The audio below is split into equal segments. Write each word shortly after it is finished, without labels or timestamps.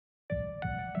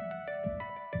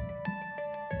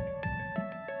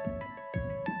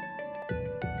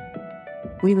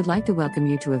We would like to welcome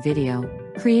you to a video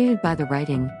created by the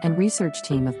writing and research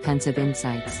team of Pensive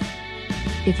Insights.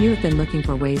 If you have been looking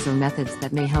for ways or methods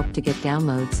that may help to get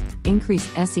downloads, increase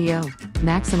SEO,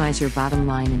 maximize your bottom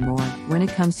line and more when it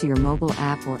comes to your mobile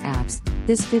app or apps,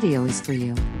 this video is for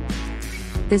you.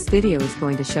 This video is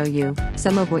going to show you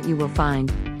some of what you will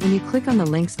find when you click on the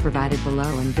links provided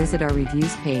below and visit our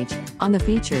reviews page. On the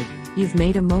featured, "You've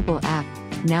made a mobile app,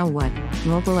 now what?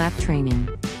 Mobile app training."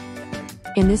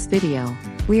 In this video,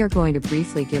 we are going to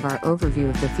briefly give our overview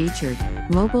of the featured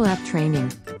mobile app training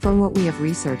from what we have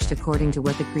researched according to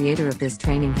what the creator of this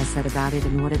training has said about it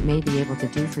and what it may be able to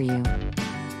do for you.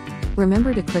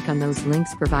 Remember to click on those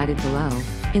links provided below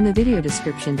in the video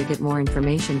description to get more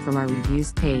information from our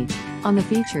reviews page. On the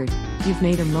featured, "You've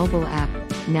made a mobile app,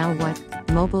 now what?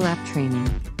 Mobile app training."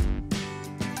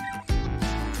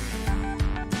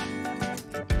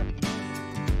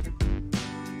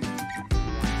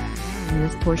 In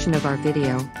this portion of our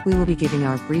video, we will be giving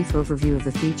our brief overview of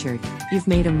the featured "You've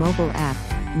made a mobile app,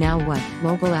 now what?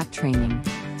 Mobile app training."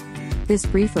 This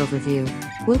brief overview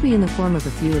will be in the form of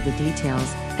a few of the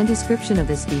details and description of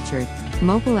this featured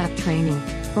mobile app training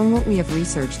from what we have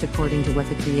researched according to what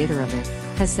the creator of it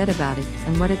has said about it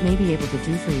and what it may be able to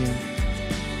do for you.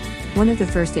 One of the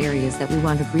first areas that we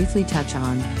want to briefly touch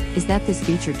on is that this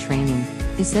featured training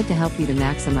is said to help you to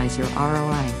maximize your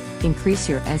ROI, increase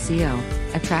your SEO,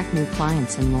 attract new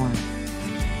clients and more.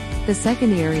 The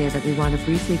second area that we want to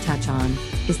briefly touch on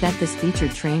is that this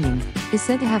featured training is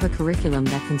said to have a curriculum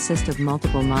that consists of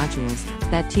multiple modules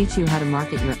that teach you how to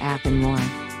market your app and more.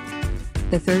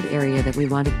 The third area that we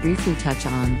want to briefly touch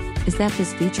on is that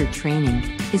this featured training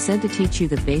is said to teach you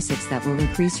the basics that will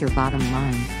increase your bottom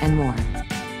line and more.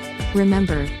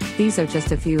 Remember, these are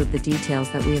just a few of the details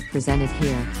that we have presented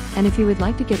here, and if you would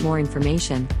like to get more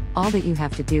information, all that you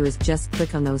have to do is just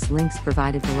click on those links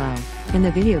provided below in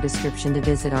the video description to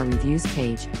visit our reviews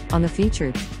page. On the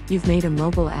featured, "You've made a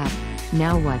mobile app,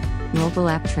 now what? Mobile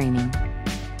app training."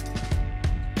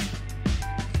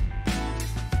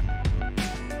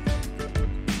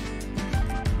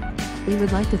 We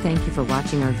would like to thank you for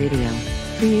watching our video,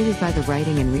 created by the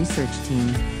writing and research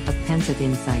team of Pensive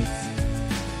Insights.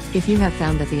 If you have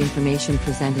found that the information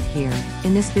presented here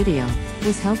in this video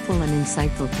was helpful and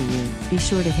insightful to you, be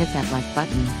sure to hit that like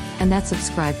button and that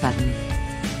subscribe button.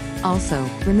 Also,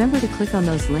 remember to click on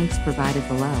those links provided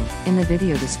below in the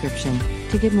video description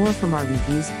to get more from our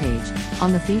reviews page.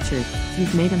 On the featured,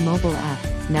 "You've made a mobile app,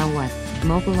 now what?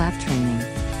 Mobile app training."